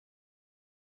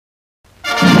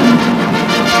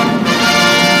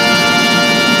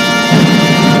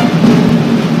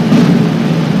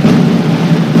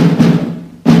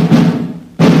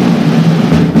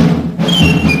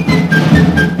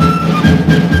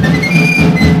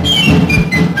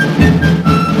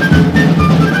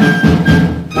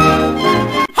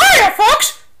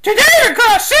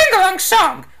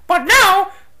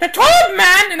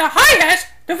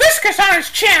focus on his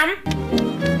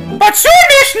chim. But soon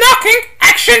this knocking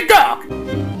action dog.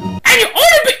 And you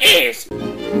ought to be is.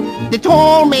 The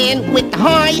tall man with the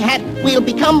high hat will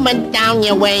be coming down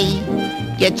your way.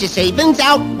 Get your savings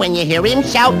out when you hear him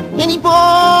shout, any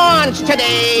bonds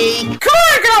today. Come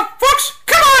on, get up, folks!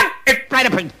 Come on! Right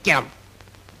up and get 'em.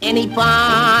 Any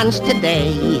bonds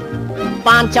today.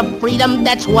 Bonds of freedom,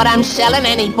 that's what I'm selling.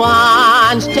 Any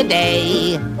bonds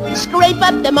today. Scrape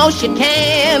up the most you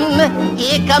can.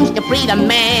 Here comes the freedom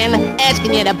man,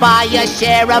 asking you to buy your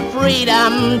share of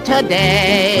freedom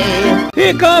today.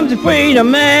 Here comes the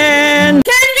freedom man.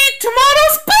 Candy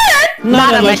tomatoes bad!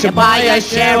 Not unless you buy a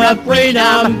share of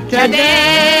freedom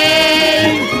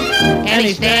today.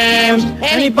 Any stamps,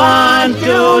 any bonds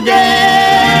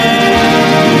today.